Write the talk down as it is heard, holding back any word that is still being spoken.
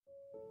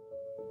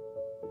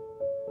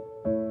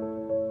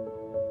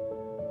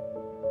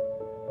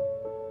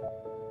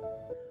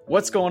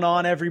What's going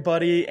on,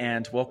 everybody,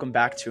 and welcome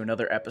back to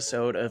another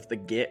episode of the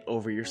Get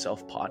Over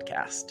Yourself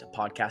podcast, a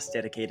podcast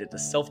dedicated to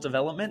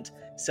self-development,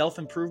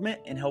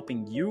 self-improvement, and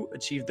helping you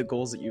achieve the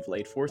goals that you've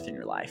laid forth in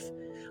your life.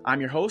 I'm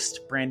your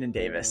host, Brandon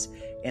Davis,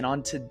 and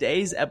on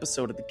today's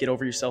episode of the Get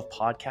Over Yourself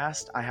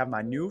podcast, I have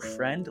my new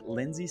friend,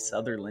 Lindsay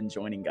Sutherland,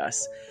 joining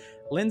us.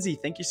 Lindsay,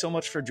 thank you so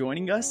much for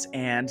joining us,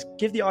 and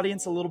give the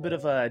audience a little bit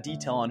of a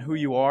detail on who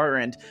you are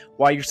and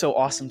why you're so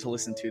awesome to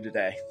listen to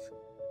today.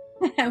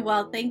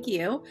 Well, thank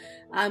you.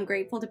 I'm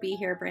grateful to be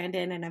here,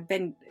 Brandon,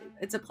 and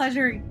it's a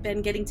pleasure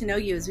getting to know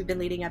you as we've been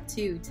leading up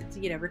to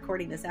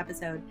recording this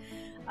episode.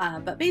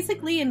 But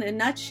basically, in a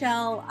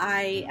nutshell,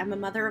 I am a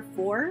mother of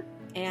four,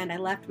 and I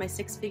left my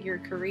six-figure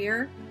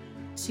career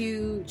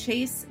to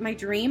chase my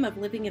dream of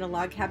living in a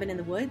log cabin in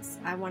the woods.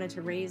 I wanted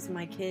to raise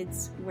my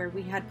kids where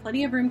we had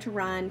plenty of room to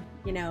run,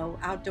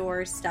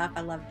 outdoors stuff.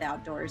 I love the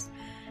outdoors.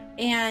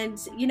 And,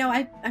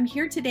 I'm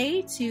here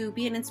today to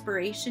be an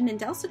inspiration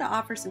and also to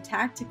offer some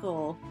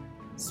tactical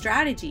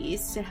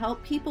strategies to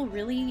help people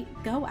really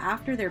go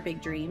after their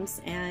big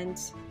dreams and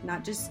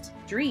not just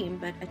dream,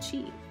 but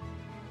achieve.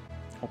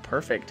 Oh,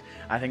 perfect.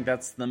 I think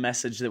that's the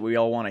message that we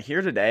all want to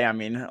hear today. I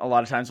mean, a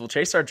lot of times we'll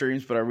chase our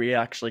dreams, but are we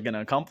actually going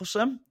to accomplish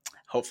them?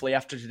 Hopefully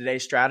after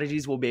today's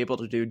strategies, we'll be able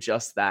to do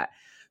just that.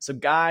 So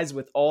guys,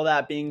 with all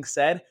that being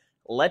said,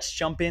 let's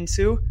jump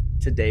into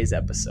today's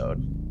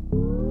episode.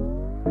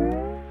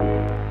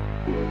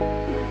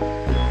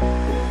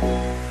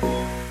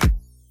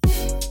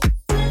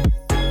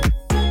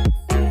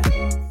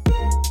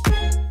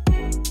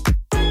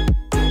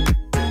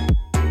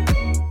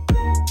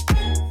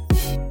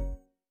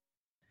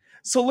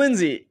 So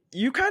Lindsay,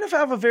 you kind of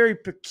have a very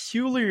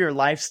peculiar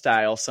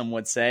lifestyle, some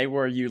would say,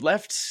 where you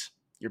left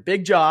your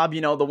big job,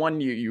 the one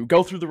you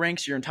go through the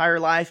ranks your entire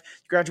life,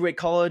 you graduate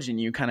college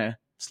and you kind of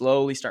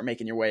slowly start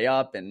making your way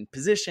up in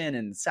position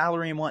and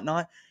salary and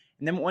whatnot.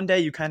 And then one day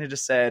you kind of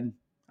just said,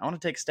 I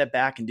want to take a step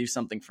back and do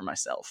something for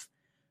myself.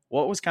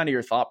 What was kind of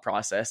your thought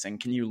process? And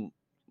can you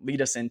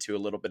lead us into a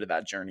little bit of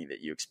that journey that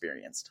you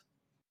experienced?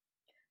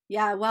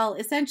 Yeah, well,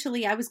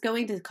 essentially I was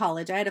going to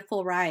college. I had a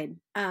full ride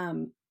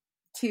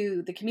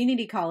to the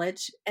community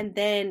college. And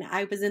then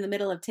I was in the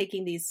middle of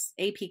taking these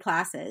AP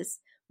classes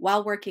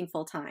while working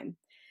full time.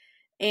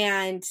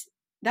 And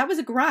that was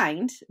a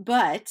grind.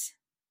 But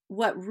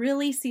what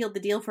really sealed the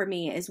deal for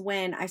me is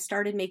when I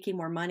started making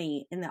more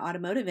money in the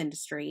automotive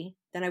industry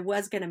than I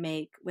was going to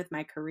make with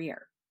my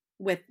career,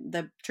 with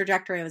the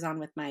trajectory I was on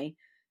with my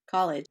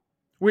college.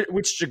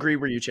 Which degree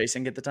were you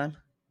chasing at the time?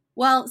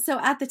 Well, so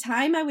at the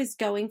time I was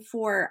going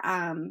for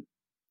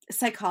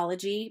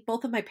psychology.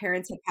 Both of my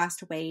parents had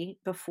passed away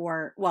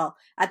before. Well,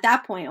 at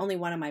that point, only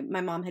one of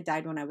my mom had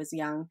died when I was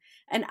young.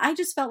 And I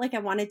just felt like I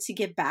wanted to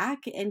give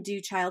back and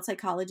do child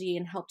psychology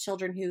and help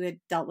children who had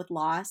dealt with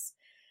loss.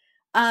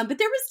 But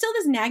there was still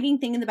this nagging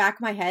thing in the back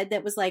of my head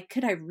that was like,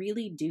 could I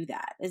really do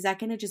that? Is that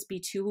going to just be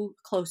too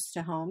close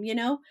to home,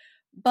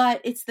 But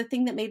it's the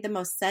thing that made the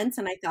most sense.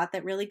 And I thought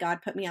that really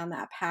God put me on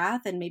that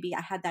path. And maybe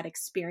I had that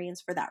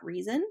experience for that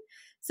reason.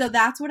 So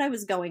that's what I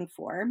was going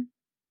for.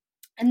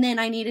 And then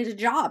I needed a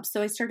job.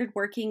 So I started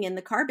working in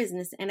the car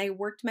business and I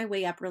worked my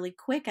way up really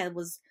quick. I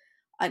was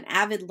an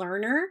avid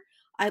learner.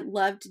 I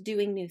loved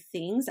doing new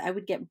things. I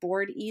would get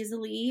bored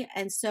easily.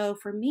 And so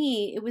for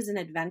me, it was an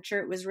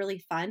adventure. It was really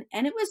fun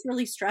and it was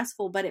really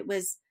stressful, but it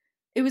was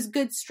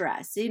good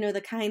stress,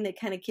 the kind that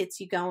kind of gets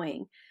you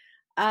going.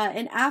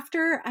 And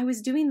after I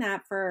was doing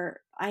that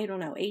for,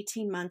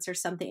 18 months or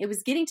something, it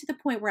was getting to the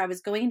point where I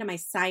was going into my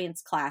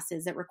science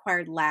classes that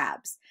required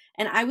labs.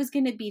 And I was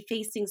going to be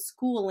facing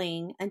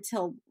schooling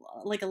until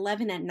like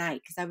 11 at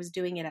night because I was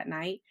doing it at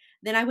night.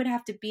 Then I would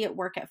have to be at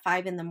work at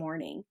 5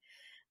 a.m.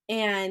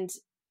 And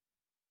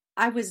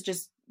I was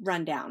just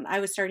run down. I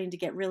was starting to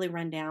get really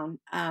run down.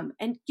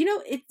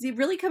 It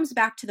really comes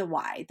back to the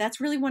why. That's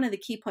really one of the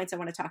key points I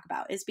want to talk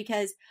about is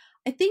because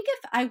I think if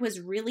I was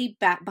really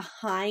back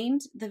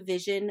behind the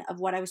vision of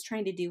what I was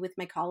trying to do with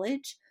my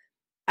college,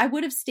 I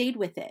would have stayed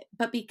with it.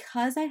 But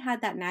because I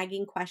had that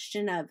nagging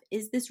question of,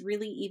 is this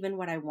really even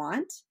what I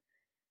want?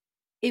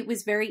 It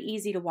was very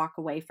easy to walk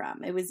away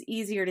from. It was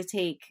easier to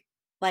take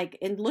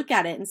and look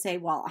at it and say,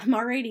 well, I'm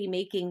already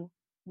making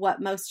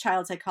what most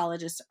child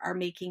psychologists are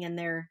making in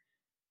their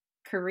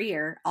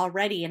career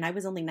already. And I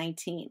was only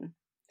 19.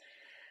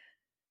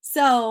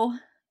 So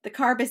the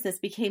car business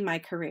became my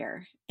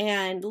career.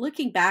 And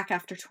looking back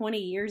after 20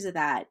 years of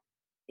that,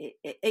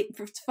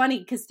 it's funny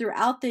because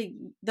throughout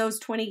those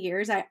 20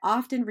 years, I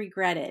often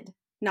regretted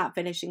not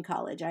finishing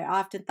college. I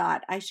often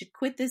thought I should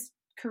quit this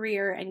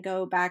career and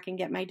go back and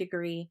get my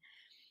degree.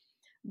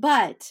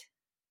 But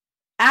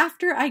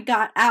after I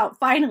got out,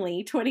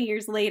 finally, 20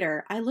 years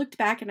later, I looked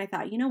back and I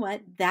thought, you know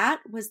what?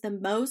 That was the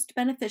most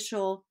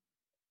beneficial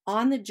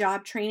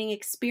on-the-job training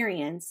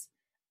experience,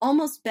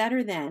 almost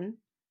better than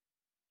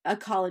a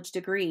college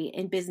degree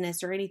in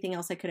business or anything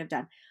else I could have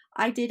done.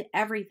 I did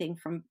everything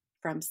from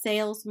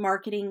sales,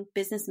 marketing,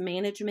 business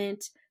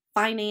management,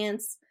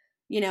 finance.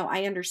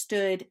 I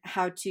understood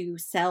how to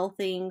sell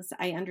things.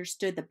 I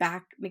understood the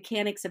back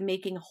mechanics of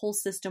making a whole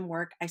system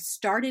work. I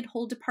started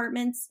whole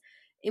departments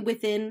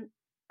within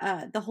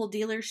the whole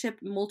dealership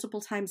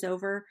multiple times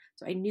over.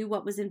 So I knew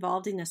what was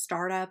involved in a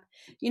startup.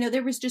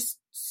 There was just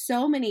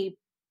so many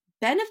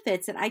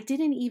benefits that I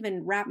didn't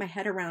even wrap my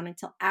head around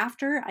until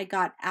after I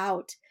got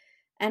out,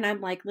 and I'm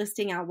like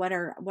listing out what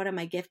am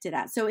I gifted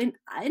at. So in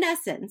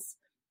essence,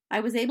 I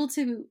was able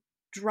to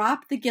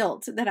drop the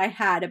guilt that I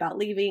had about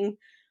leaving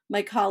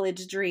my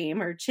college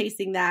dream or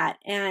chasing that,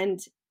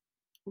 and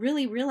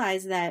really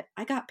realize that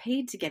I got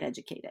paid to get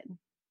educated.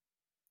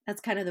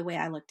 That's kind of the way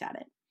I looked at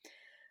it.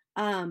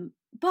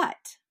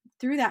 But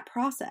through that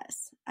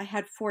process, I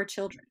had 4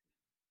 children,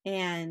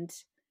 and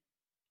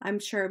I'm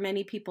sure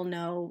many people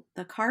know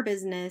the car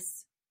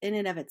business in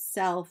and of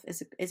itself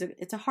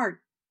it's a hard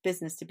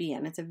business to be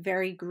in. It's a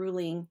very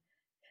grueling,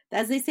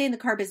 as they say in the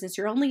car business,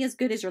 you're only as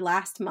good as your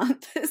last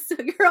month. So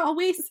you're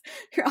always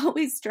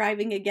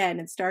striving again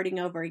and starting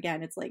over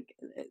again. It's like,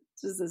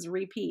 it's just this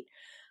repeat.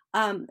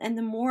 And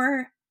the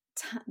more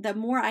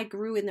I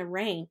grew in the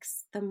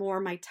ranks, the more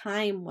my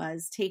time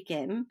was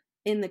taken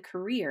in the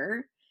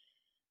career.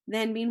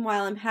 Then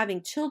meanwhile, I'm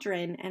having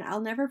children, and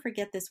I'll never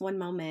forget this one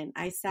moment.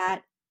 I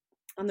sat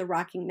on the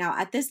rocking. Now,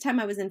 at this time,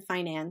 I was in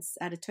finance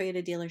at a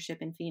Toyota dealership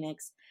in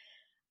Phoenix.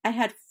 I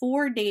had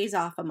 4 days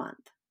off a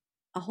month,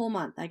 a whole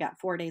month. I got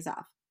 4 days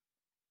off.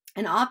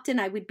 And often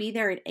I would be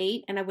there at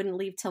 8 and I wouldn't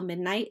leave till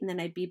midnight, and then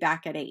I'd be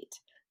back at 8.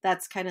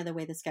 That's kind of the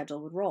way the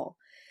schedule would roll.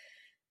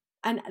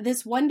 And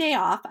this one day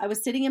off, I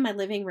was sitting in my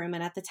living room,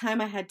 and at the time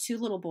I had 2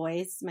 little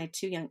boys, my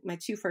two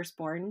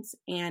firstborns,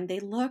 and they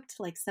looked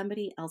like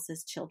somebody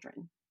else's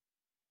children.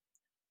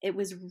 It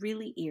was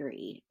really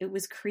eerie. It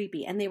was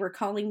creepy. And they were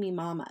calling me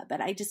mama, but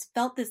I just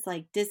felt this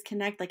like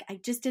disconnect. Like I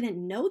just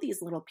didn't know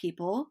these little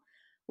people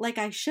like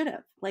I should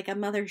have, like a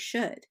mother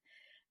should.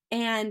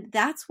 And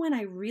that's when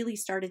I really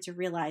started to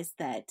realize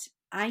that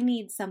I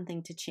need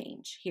something to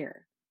change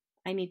here.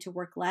 I need to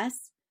work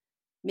less,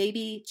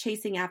 maybe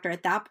chasing after.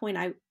 At that point,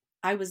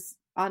 I was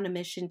on a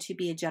mission to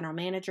be a general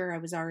manager. I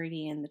was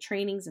already in the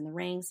trainings and the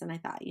ranks. And I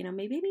thought,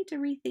 maybe I need to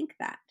rethink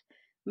that.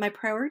 My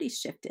priorities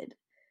shifted.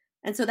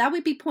 And so that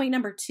would be point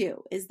number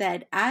 2, is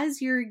that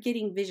as you're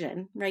getting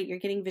vision, right? You're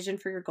getting vision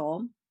for your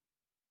goal.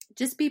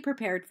 Just be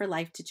prepared for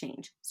life to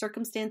change.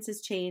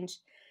 Circumstances change,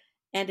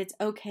 and it's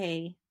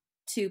okay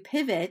to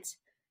pivot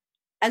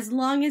as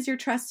long as you're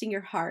trusting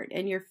your heart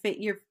and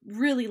you're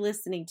really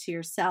listening to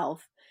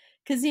yourself.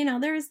 Because,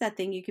 there is that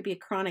thing, you could be a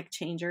chronic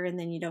changer and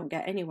then you don't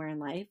get anywhere in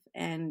life.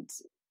 And,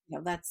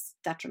 that's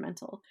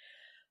detrimental.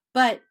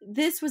 But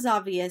this was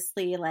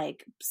obviously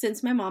like,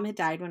 since my mom had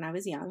died when I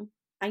was young,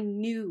 I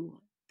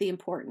knew the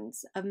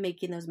importance of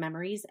making those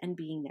memories and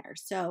being there.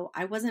 So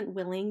I wasn't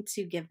willing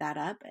to give that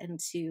up and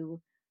to,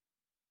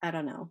 I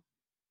don't know,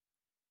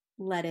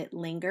 let it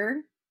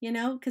linger,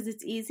 because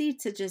it's easy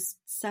to just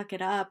suck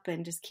it up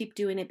and just keep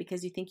doing it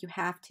because you think you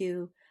have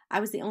to.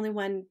 I was the only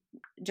one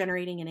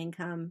generating an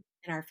income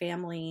in our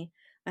family.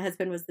 My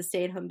husband was the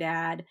stay-at-home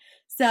dad.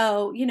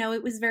 So,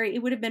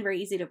 it would have been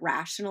very easy to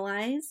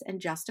rationalize and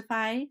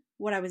justify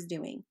what I was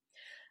doing.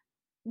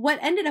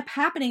 What ended up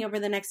happening over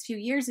the next few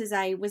years is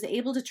I was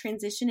able to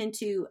transition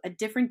into a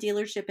different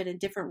dealership in a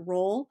different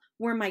role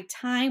where my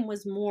time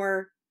was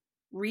more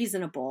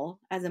reasonable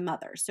as a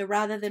mother. So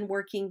rather than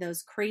working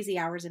those crazy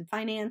hours in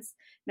finance,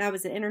 now I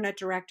was an internet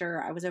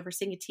director. I was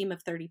overseeing a team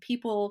of 30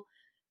 people.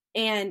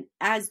 And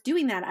as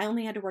doing that, I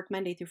only had to work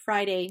Monday through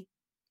Friday,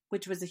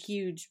 which was a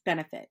huge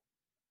benefit.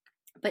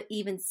 But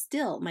even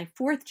still, my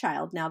 4th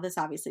child, now this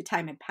obviously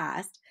time had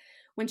passed,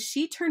 when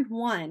she turned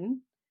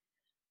 1,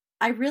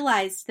 I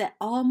realized that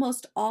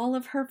almost all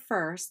of her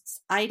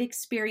firsts I'd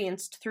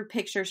experienced through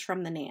pictures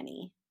from the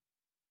nanny.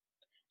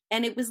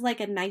 And it was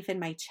like a knife in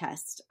my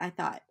chest. I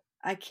thought,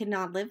 I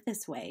cannot live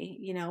this way.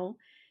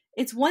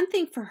 It's one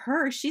thing for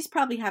her. She's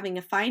probably having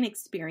a fine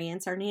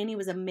experience. Our nanny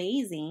was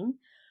amazing,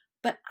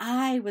 but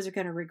I was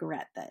going to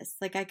regret this.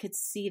 Like I could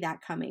see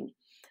that coming.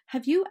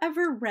 Have you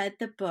ever read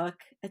the book?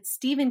 It's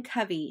Stephen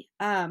Covey.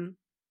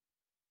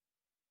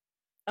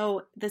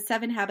 The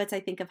 7 Habits, I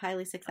think, of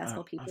highly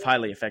successful people. Of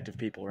highly effective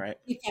people, right?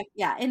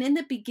 Yeah. And in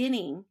the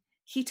beginning,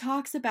 he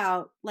talks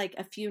about like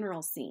a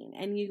funeral scene,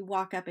 and you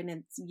walk up and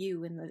it's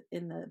you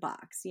in the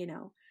box,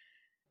 And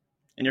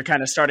you're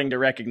kind of starting to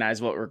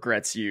recognize what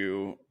regrets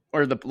you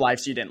or the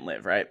lives you didn't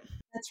live, right?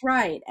 That's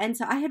right. And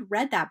so I had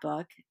read that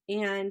book,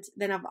 and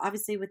then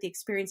obviously with the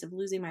experience of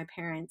losing my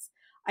parents,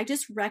 I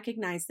just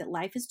recognized that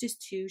life is just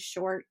too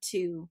short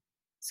to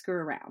screw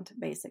around,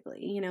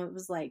 basically. It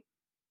was like,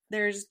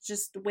 there's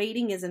just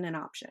waiting isn't an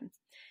option.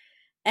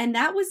 And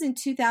that was in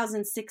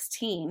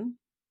 2016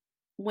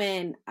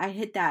 when I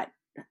hit that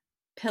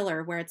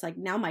pillar where it's like,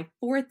 now my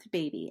 4th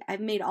baby.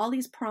 I've made all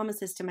these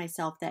promises to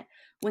myself that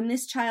when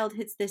this child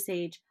hits this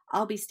age,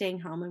 I'll be staying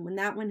home. And when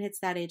that one hits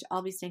that age,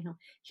 I'll be staying home.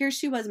 Here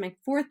she was, my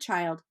 4th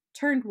child,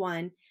 turned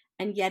 1.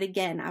 And yet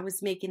again, I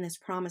was making this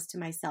promise to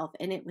myself,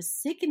 and it was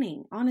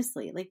sickening,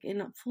 honestly, like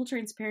in full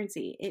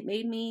transparency. It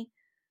made me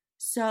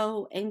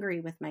so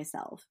angry with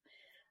myself.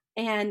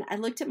 And I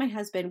looked at my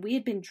husband. We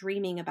had been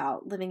dreaming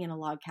about living in a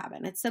log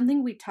cabin. It's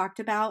something we talked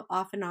about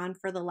off and on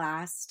for the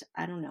last,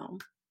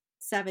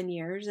 7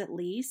 years at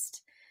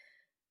least.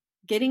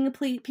 getting a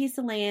piece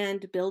of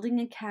land, building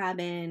a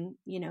cabin,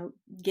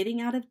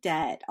 getting out of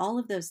debt, all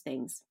of those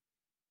things.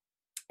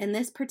 And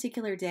this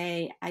particular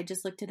day, I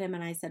just looked at him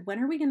and I said, when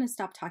are we going to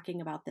stop talking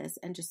about this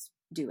and just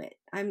do it?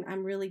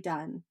 I'm really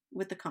done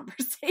with the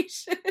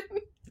conversation.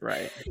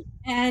 Right.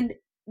 And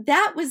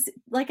that was,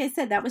 like I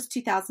said, that was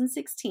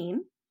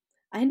 2016.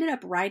 I ended up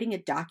writing a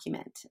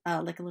document,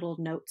 like a little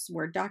notes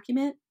Word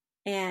document.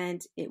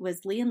 And it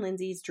was Lee and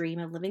Lindsay's dream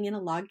of living in a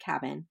log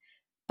cabin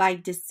by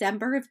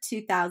December of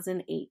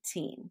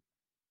 2018.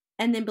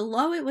 And then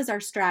below it was our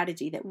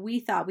strategy that we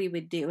thought we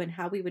would do and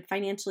how we would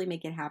financially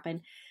make it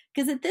happen.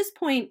 Because at this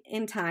point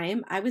in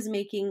time, I was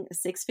making a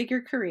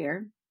 6-figure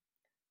career.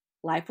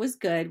 Life was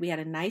good. We had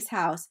a nice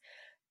house.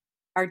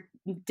 Our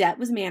debt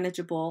was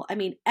manageable. I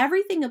mean,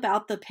 everything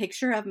about the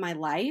picture of my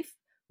life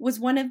was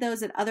one of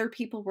those that other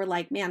people were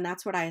like, man,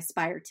 that's what I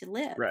aspire to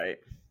live. Right.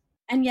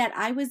 And yet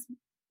I was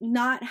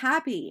not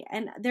happy.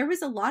 And there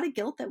was a lot of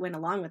guilt that went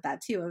along with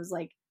that too. I was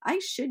like, I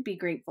should be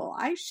grateful.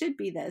 I should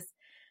be this.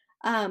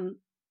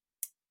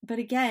 But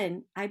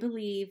again, I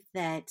believe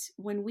that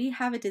when we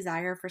have a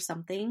desire for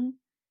something,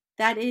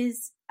 that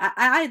is,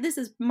 this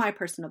is my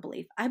personal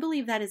belief. I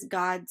believe that is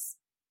God's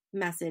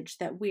message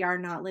that we are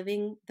not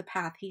living the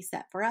path He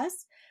set for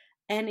us.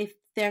 And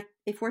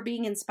if we're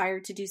being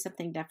inspired to do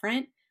something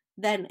different,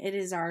 then it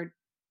is our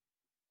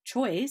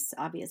choice,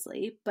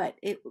 obviously, but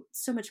it's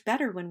so much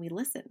better when we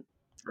listen.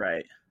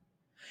 Right.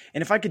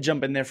 And if I could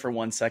jump in there for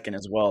 1 second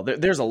as well,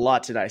 there's a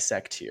lot to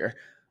dissect here.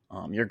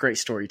 You're a great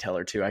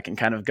storyteller too. I can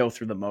kind of go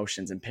through the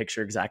motions and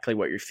picture exactly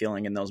what you're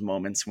feeling in those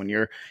moments when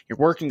you're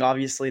working,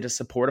 obviously, to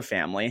support a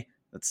family.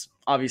 That's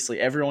obviously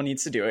everyone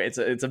needs to do it.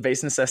 It's a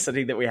base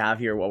necessity that we have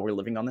here while we're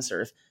living on this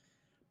earth.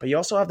 But you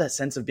also have that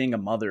sense of being a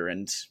mother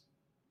and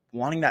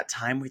wanting that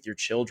time with your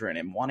children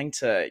and wanting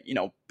to,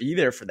 be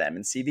there for them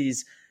and see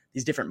these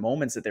different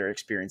moments that they're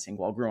experiencing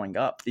while growing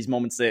up. These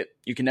moments that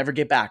you can never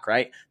get back,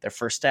 right? Their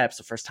first steps,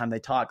 the first time they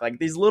talk, like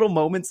these little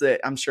moments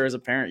that I'm sure as a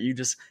parent, you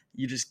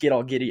just get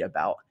all giddy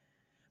about.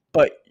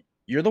 But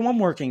you're the one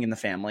working in the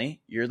family.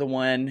 You're the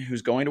one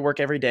who's going to work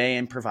every day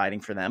and providing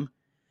for them.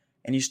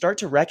 And you start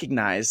to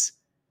recognize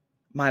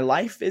my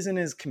life isn't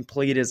as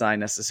complete as I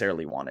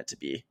necessarily want it to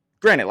be.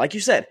 Granted, like you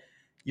said,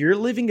 you're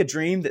living a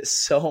dream that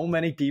so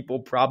many people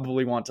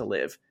probably want to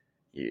live.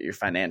 You're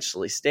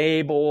financially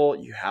stable.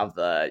 You have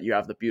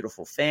the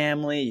beautiful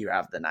family. You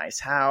have the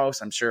nice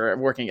house. I'm sure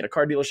working at a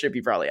car dealership,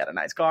 you probably had a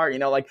nice car.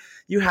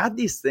 You had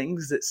these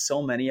things that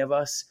so many of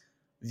us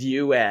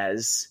view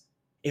as,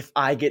 if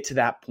I get to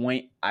that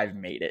point, I've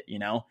made it.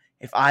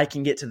 If I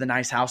can get to the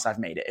nice house, I've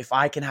made it. If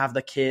I can have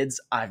the kids,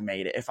 I've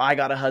made it. If I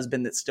got a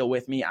husband that's still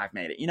with me, I've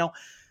made it.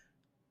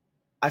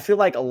 I feel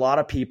like a lot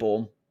of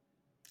people,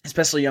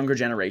 especially younger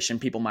generation,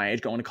 people my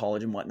age going to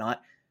college and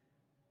whatnot,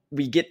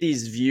 we get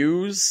these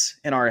views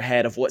in our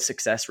head of what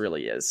success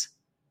really is.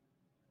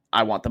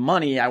 I want the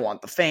money. I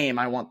want the fame.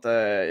 I want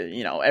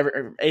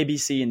the, A, B,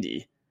 C, and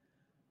D.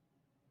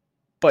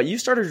 But you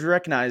started to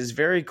recognize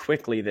very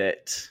quickly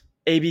that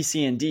A, B,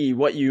 C, and D,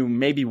 what you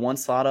maybe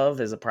once thought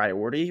of as a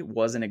priority,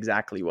 wasn't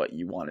exactly what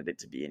you wanted it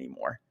to be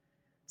anymore.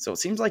 So it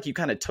seems like you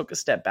kind of took a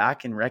step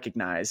back and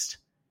recognized,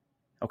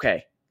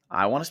 okay,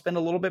 I want to spend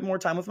a little bit more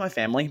time with my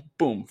family.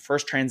 Boom,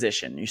 first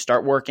transition. You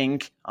start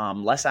working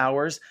less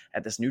hours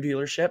at this new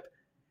dealership,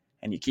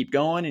 and you keep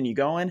going and you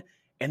going.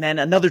 And then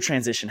another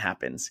transition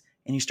happens,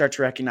 and you start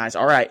to recognize,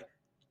 all right,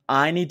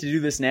 I need to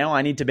do this now.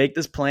 I need to make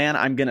this plan.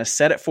 I'm going to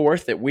set it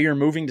forth that we are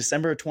moving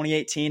December of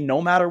 2018,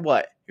 no matter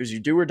what. Here's your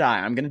do or die.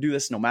 I'm going to do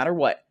this no matter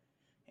what.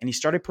 And he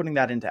started putting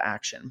that into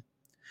action.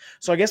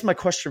 So I guess my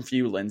question for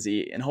you,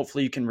 Lindsay, and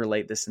hopefully you can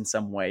relate this in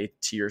some way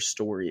to your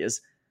story,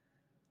 is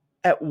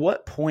at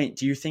what point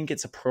do you think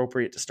it's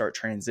appropriate to start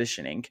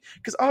transitioning?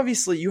 Because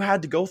obviously you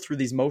had to go through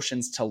these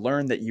motions to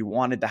learn that you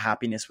wanted the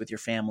happiness with your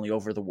family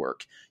over the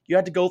work. You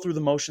had to go through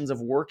the motions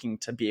of working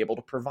to be able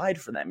to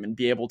provide for them and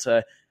be able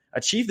to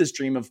achieve this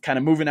dream of kind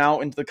of moving out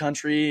into the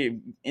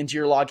country, into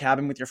your log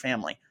cabin with your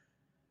family.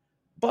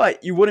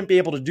 But you wouldn't be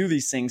able to do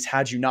these things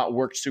had you not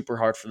worked super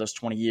hard for those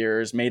 20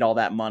 years, made all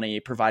that money,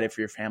 provided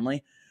for your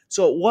family.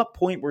 So at what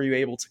point were you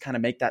able to kind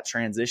of make that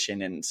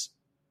transition and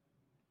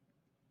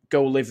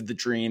go live the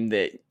dream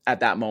that at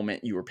that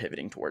moment you were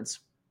pivoting towards?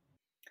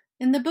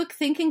 In the book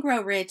Think and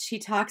Grow Rich, he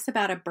talks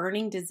about a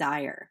burning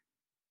desire.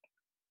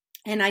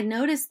 And I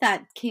noticed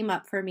that came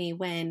up for me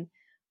when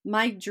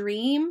my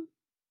dream,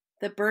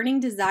 the burning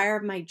desire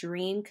of my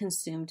dream,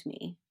 consumed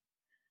me.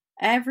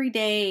 Every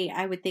day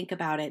I would think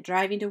about it.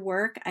 Driving to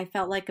work, I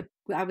felt like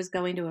I was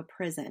going to a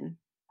prison.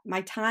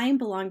 My time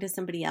belonged to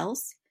somebody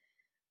else.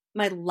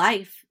 My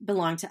life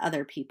belonged to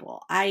other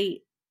people.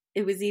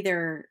 It was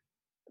either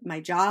my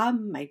job,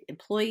 my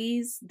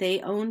employees, they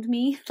owned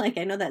me. Like,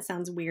 I know that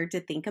sounds weird to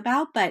think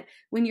about, but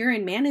when you're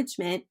in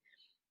management,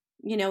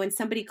 when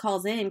somebody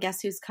calls in,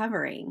 guess who's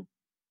covering,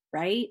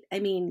 right? I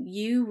mean,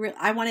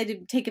 I wanted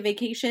to take a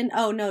vacation.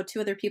 Oh no,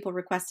 2 other people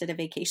requested a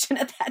vacation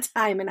at that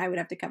time and I would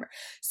have to cover.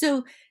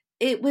 So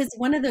it was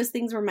one of those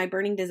things where my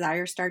burning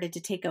desire started to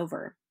take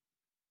over.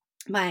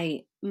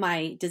 My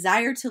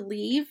desire to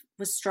leave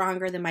was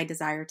stronger than my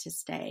desire to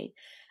stay.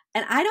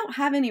 And I don't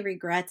have any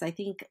regrets. I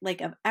think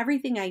like of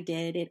everything I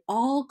did, it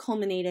all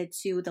culminated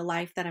to the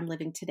life that I'm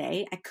living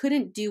today. I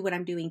couldn't do what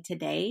I'm doing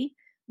today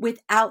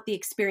without the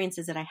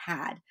experiences that I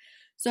had.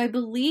 So I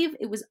believe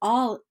it was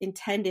all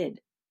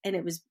intended and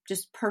it was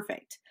just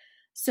perfect.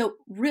 So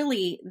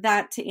really,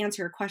 that to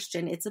answer your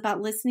question, it's about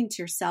listening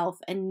to yourself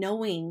and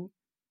knowing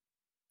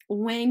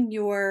when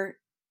your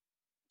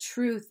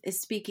truth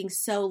is speaking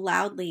so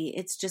loudly,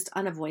 it's just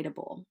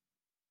unavoidable.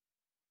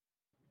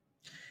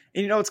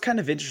 And it's kind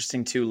of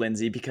interesting too,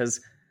 Lindsay, because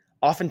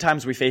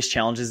oftentimes we face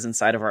challenges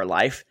inside of our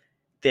life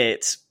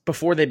that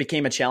before they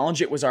became a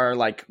challenge, it was our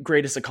like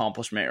greatest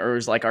accomplishment or it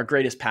was like our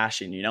greatest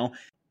passion,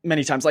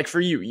 Many times, like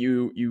for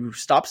you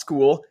stopped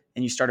school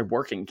and you started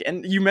working.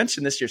 And you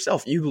mentioned this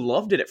yourself. You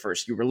loved it at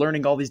first. You were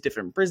learning all these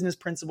different business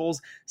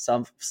principles,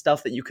 some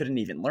stuff that you couldn't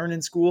even learn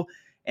in school.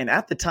 And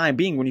at the time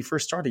being, when you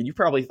first started, you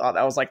probably thought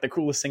that was like the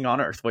coolest thing on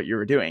earth, what you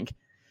were doing.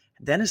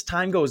 Then as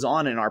time goes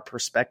on and our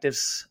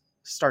perspectives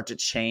start to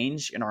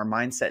change and our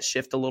mindset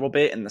shift a little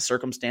bit and the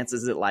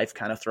circumstances that life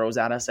kind of throws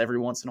at us every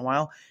once in a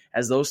while,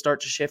 as those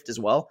start to shift as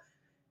well,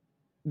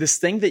 this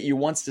thing that you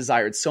once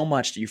desired so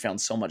much, that you found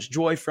so much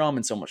joy from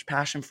and so much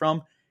passion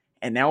from,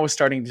 and now is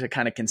starting to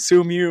kind of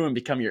consume you and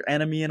become your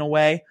enemy in a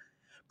way.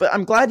 But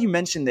I'm glad you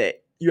mentioned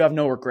that you have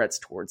no regrets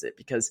towards it,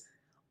 because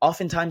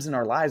oftentimes in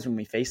our lives, when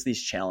we face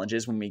these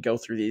challenges, when we go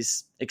through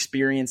these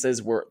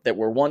experiences that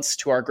were once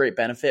to our great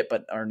benefit,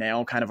 but are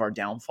now kind of our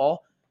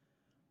downfall,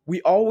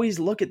 we always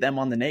look at them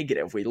on the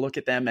negative. We look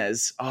at them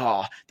as,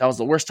 oh, that was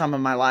the worst time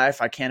of my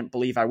life. I can't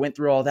believe I went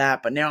through all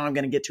that, but now I'm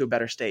going to get to a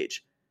better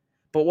stage.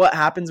 But what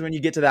happens when you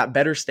get to that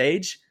better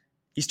stage?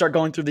 You start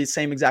going through these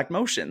same exact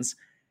motions.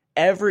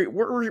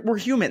 We're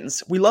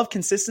humans. We love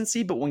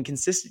consistency, but when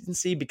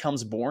consistency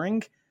becomes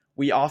boring,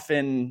 we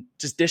often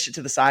just dish it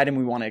to the side and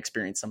we want to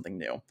experience something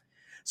new.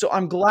 So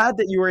I'm glad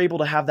that you were able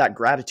to have that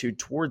gratitude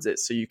towards it,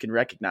 so you can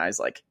recognize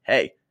like,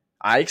 hey,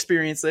 I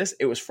experienced this.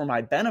 It was for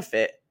my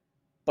benefit,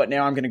 but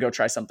now I'm going to go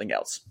try something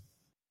else.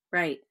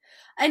 Right.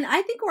 And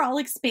I think we're all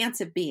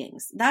expansive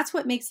beings. That's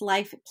what makes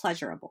life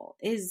pleasurable,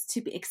 is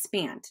to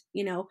expand.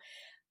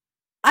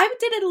 I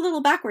did it a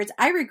little backwards.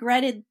 I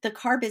regretted the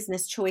car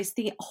business choice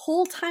the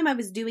whole time I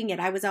was doing it.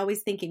 I was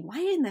always thinking, why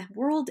in the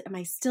world am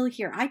I still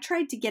here? I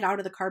tried to get out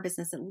of the car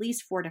business at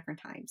least 4 different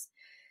times.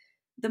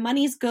 The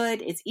money's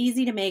good. It's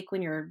easy to make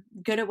when you're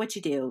good at what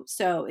you do.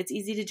 So it's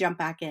easy to jump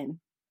back in.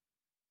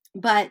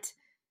 But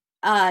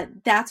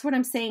that's what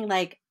I'm saying.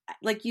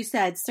 Like you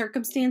said,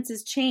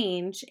 circumstances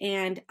change,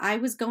 and I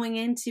was going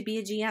in to be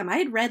a GM. I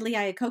had read Lee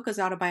Iacocca's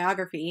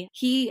autobiography.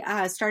 He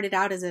started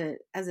out as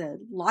a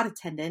lot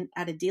attendant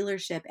at a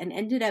dealership and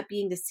ended up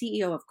being the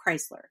CEO of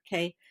Chrysler.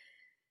 Okay.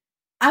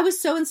 I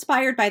was so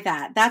inspired by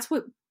that. That's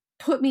what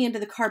put me into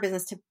the car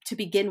business to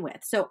begin with.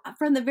 So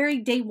from the very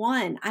day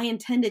one, I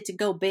intended to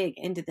go big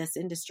into this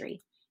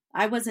industry.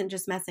 I wasn't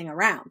just messing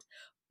around.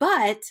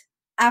 But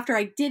after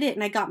I did it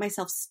and I got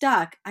myself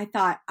stuck, I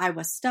thought I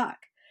was stuck.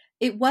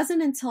 It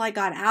wasn't until I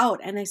got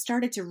out and I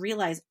started to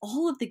realize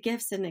all of the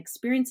gifts and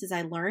experiences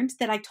I learned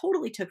that I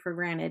totally took for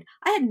granted.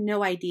 I had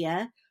no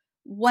idea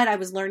what I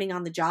was learning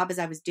on the job as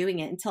I was doing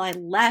it until I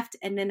left.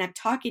 And then I'm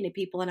talking to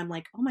people and I'm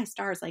like, oh my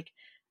stars, like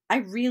I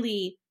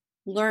really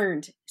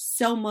learned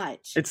so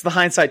much. It's the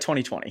hindsight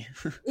 2020.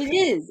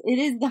 It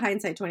is the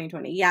hindsight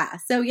 2020. Yeah.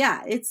 So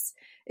yeah, it's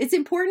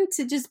important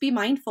to just be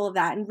mindful of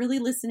that and really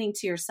listening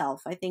to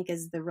yourself, I think,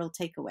 is the real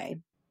takeaway.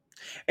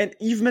 And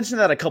you've mentioned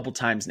that a couple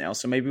times now,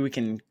 so maybe we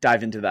can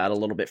dive into that a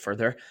little bit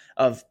further,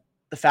 of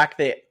the fact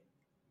that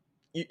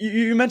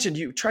you mentioned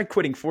you tried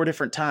quitting 4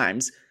 different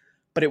times,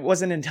 but it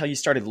wasn't until you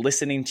started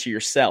listening to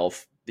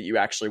yourself that you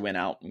actually went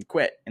out and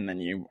quit. And then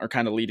you are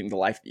kind of leading the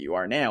life that you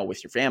are now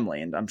with your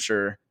family. And I'm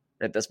sure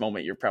at this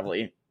moment, you're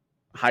probably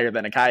higher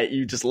than a kite.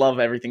 You just love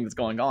everything that's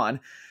going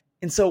on.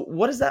 And so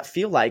what does that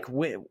feel like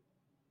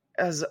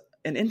as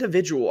an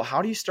individual?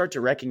 How do you start to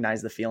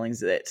recognize the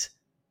feelings that,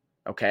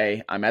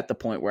 okay, I'm at the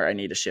point where I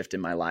need a shift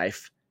in my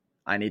life.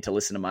 I need to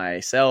listen to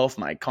myself,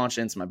 my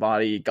conscience, my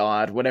body,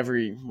 God, whatever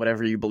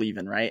you believe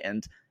in, right?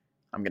 And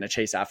I'm going to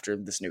chase after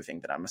this new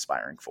thing that I'm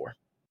aspiring for.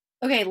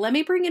 Okay, let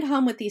me bring it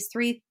home with these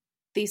three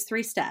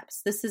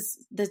steps. This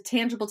is the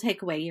tangible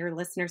takeaway your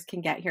listeners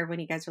can get here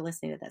when you guys are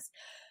listening to this.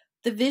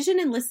 The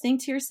vision and listening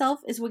to yourself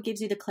is what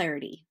gives you the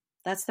clarity.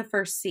 That's the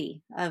first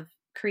C of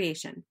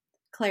creation,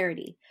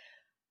 clarity.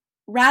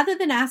 Rather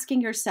than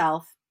asking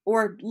yourself,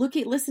 or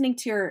listening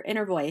to your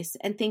inner voice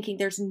and thinking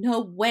there's no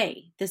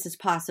way this is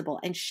possible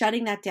and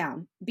shutting that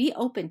down, be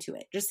open to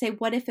it. Just say,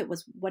 what if it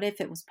was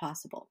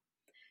possible?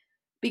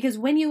 Because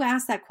when you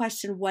ask that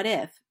question, what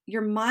if,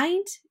 your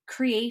mind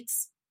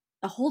creates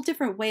a whole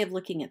different way of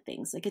looking at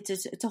things. Like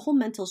it's a whole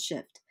mental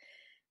shift.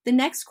 The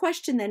next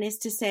question then is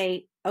to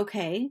say,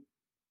 okay,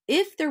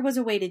 if there was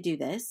a way to do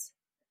this,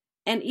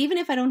 and even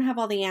if I don't have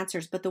all the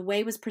answers, but the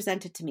way was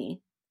presented to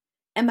me,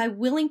 am I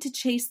willing to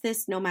chase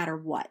this no matter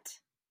what?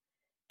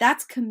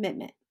 That's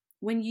commitment.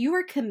 When you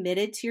are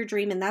committed to your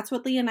dream, and that's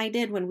what Leah and I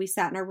did when we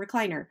sat in our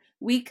recliner,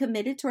 we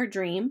committed to our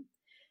dream.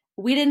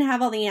 We didn't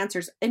have all the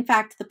answers. In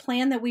fact, the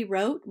plan that we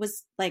wrote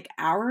was like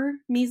our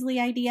measly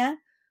idea,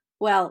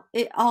 Well,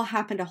 it all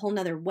happened a whole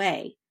nother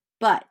way,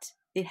 but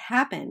it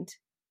happened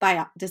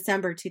by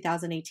December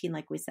 2018,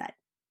 like we said.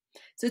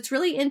 So it's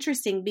really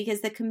interesting because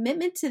the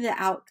commitment to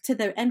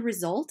the end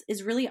result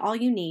is really all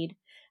you need,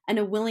 and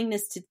a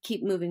willingness to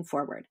keep moving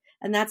forward.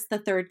 And that's the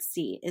third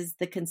C, is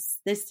the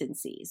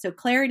consistency. So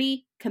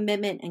clarity,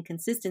 commitment, and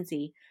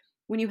consistency.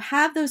 When you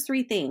have those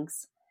three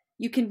things,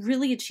 you can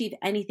really achieve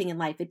anything in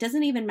life. It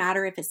doesn't even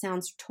matter if it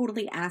sounds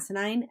totally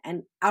asinine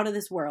and out of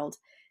this world.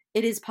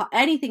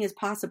 Anything is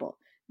possible.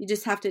 You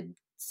just have to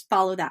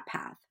follow that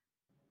path.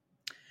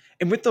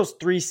 And with those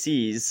three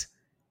C's,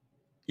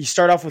 you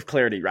start off with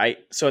clarity, right?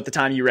 So at the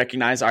time you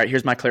recognize, all right,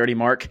 here's my clarity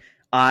mark.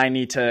 I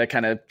need to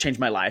kind of change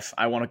my life.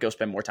 I want to go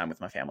spend more time with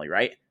my family,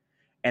 right?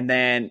 And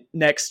then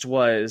next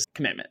was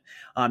commitment.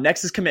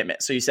 Next is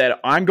commitment. So you said,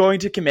 I'm going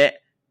to commit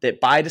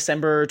that by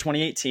December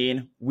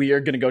 2018, we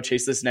are going to go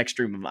chase this next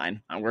dream of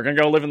mine. And we're going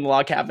to go live in the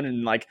log cabin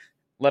and like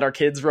let our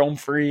kids roam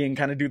free and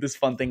kind of do this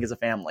fun thing as a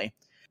family.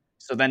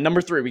 So then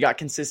number three, we got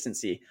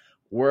consistency.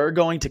 We're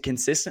going to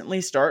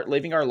consistently start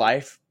living our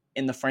life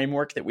in the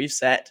framework that we've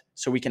set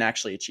so we can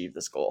actually achieve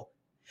this goal.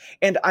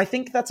 And I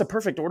think that's a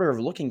perfect order of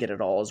looking at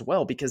it all as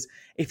well, because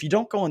if you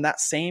don't go in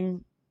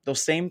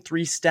those same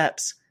three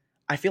steps,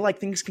 I feel like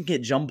things can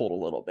get jumbled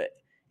a little bit.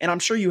 And I'm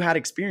sure you had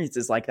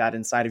experiences like that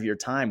inside of your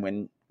time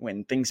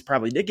when things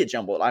probably did get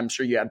jumbled. I'm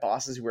sure you had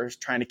bosses who were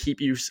trying to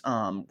keep you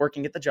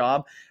working at the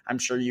job. I'm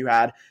sure you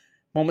had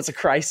moments of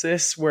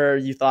crisis where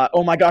you thought,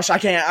 oh my gosh,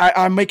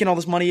 I'm making all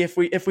this money. If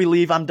we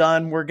leave, I'm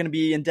done. We're going to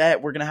be in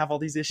debt. We're going to have all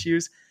these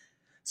issues.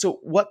 So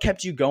what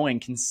kept you going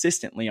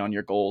consistently on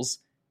your goals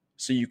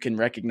so you can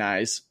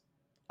recognize,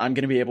 I'm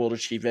going to be able to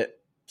achieve it,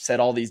 set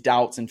all these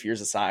doubts and fears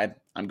aside,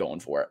 I'm going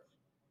for it?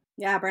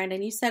 Yeah,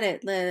 Brandon, you said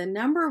it. The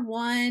number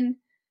one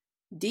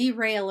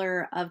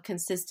derailer of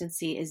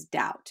consistency is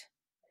doubt.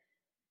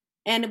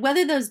 And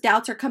whether those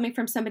doubts are coming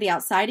from somebody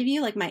outside of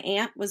you, like my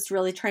aunt was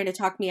really trying to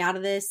talk me out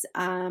of this,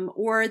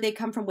 or they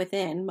come from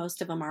within,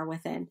 most of them are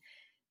within.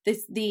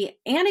 The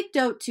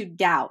antidote to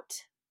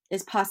doubt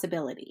is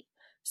possibility.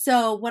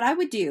 So what I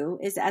would do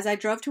is, as I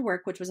drove to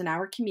work, which was an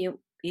hour commute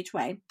each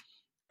way,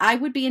 I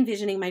would be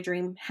envisioning my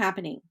dream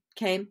happening,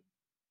 okay?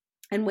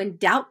 And when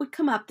doubt would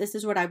come up, this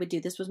is what I would do.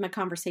 This was my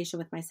conversation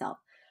with myself.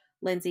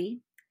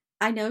 Lindsay,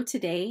 I know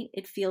today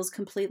it feels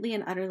completely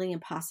and utterly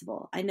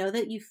impossible. I know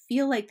that you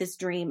feel like this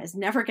dream is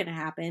never going to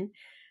happen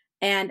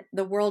and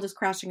the world is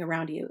crashing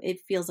around you. It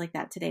feels like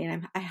that today.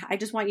 And I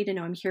just want you to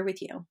know I'm here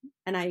with you.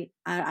 And I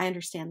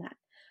understand that.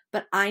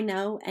 But I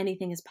know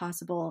anything is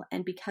possible.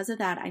 And because of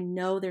that, I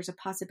know there's a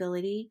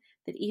possibility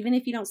that even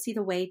if you don't see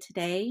the way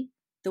today,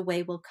 the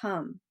way will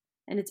come.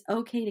 And it's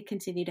okay to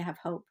continue to have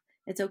hope.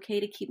 It's okay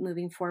to keep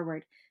moving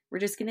forward. We're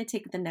just going to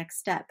take the next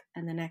step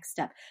and the next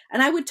step.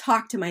 And I would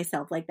talk to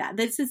myself like that.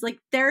 This is like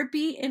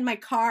therapy in my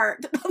car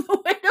on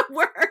the way to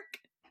work.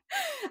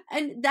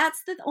 And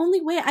that's the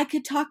only way I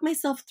could talk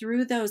myself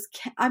through those.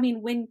 I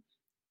mean,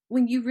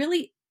 when you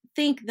really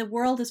think the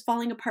world is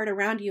falling apart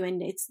around you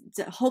and it's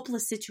a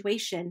hopeless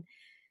situation,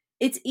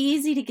 it's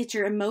easy to get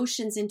your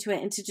emotions into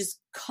it and to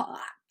just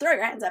throw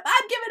your hands up.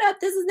 I'm giving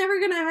up. This is never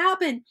going to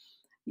happen.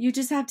 You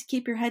just have to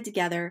keep your head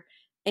together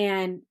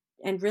and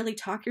really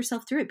talk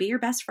yourself through it. Be your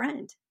best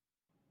friend.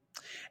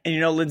 And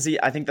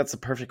Lindsay, I think that's the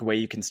perfect way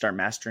you can start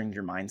mastering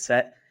your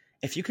mindset.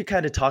 If you could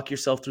kind of talk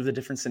yourself through the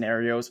different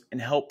scenarios and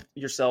help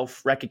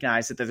yourself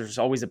recognize that there's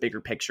always a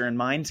bigger picture in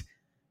mind,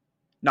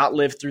 not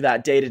live through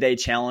that day-to-day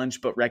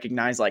challenge, but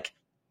recognize like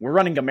we're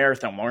running a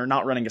marathon, we're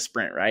not running a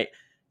sprint, right?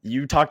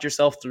 You talked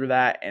yourself through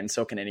that, and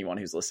so can anyone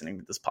who's listening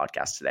to this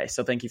podcast today.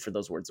 So thank you for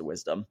those words of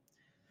wisdom.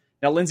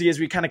 Now, Lindsay, as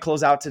we kind of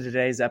close out to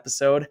today's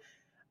episode,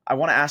 I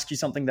want to ask you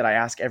something that I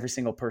ask every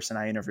single person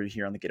I interview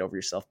here on the Get Over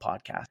Yourself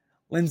podcast.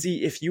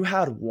 Lindsay, if you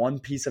had one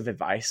piece of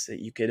advice that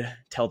you could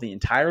tell the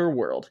entire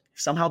world,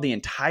 if somehow the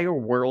entire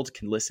world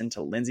can listen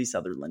to Lindsay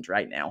Sutherland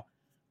right now,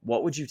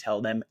 what would you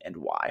tell them and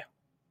why?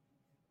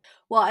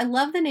 Well, I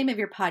love the name of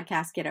your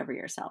podcast, Get Over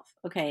Yourself.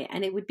 Okay.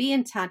 And it would be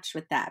in touch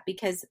with that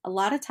because a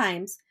lot of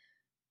times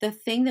the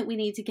thing that we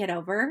need to get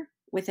over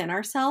within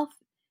ourselves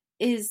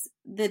is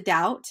the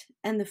doubt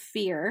and the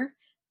fear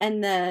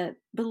and the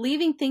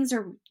believing things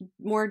are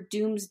more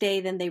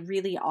doomsday than they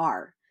really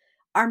are.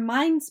 Our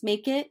minds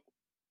make it.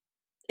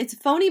 It's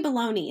phony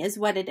baloney is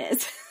what it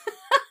is.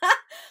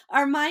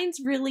 Our minds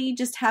really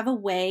just have a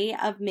way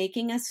of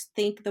making us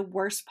think the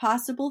worst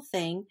possible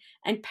thing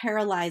and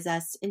paralyze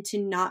us into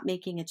not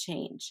making a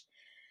change.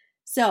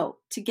 So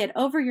to get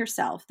over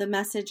yourself, the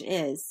message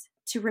is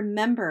to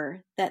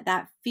remember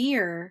that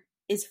fear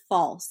is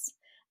false.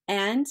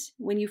 And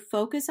when you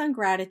focus on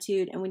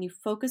gratitude and when you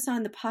focus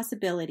on the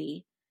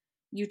possibility,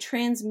 you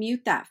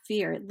transmute that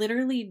fear. It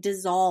literally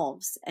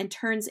dissolves and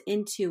turns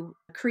into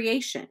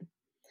creation.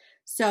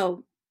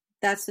 So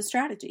that's the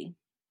strategy.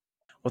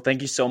 Well,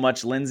 thank you so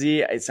much,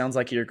 Lindsay. It sounds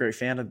like you're a great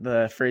fan of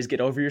the phrase "get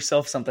over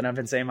yourself," something I've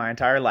been saying my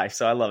entire life.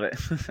 So I love it.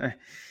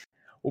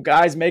 Well,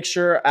 guys, make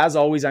sure, as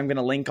always, I'm going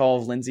to link all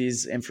of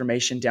Lindsay's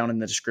information down in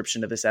the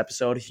description of this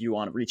episode. If you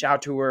want to reach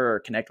out to her or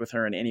connect with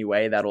her in any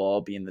way, that'll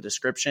all be in the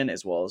description,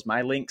 as well as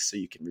my links, so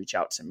you can reach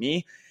out to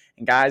me.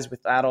 And guys,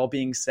 with that all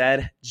being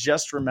said,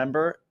 just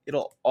remember,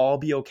 it'll all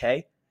be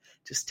okay.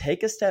 Just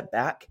take a step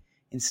back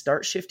and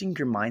start shifting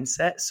your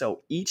mindset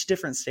so each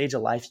different stage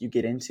of life you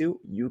get into,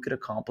 you could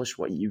accomplish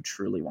what you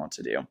truly want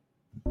to do.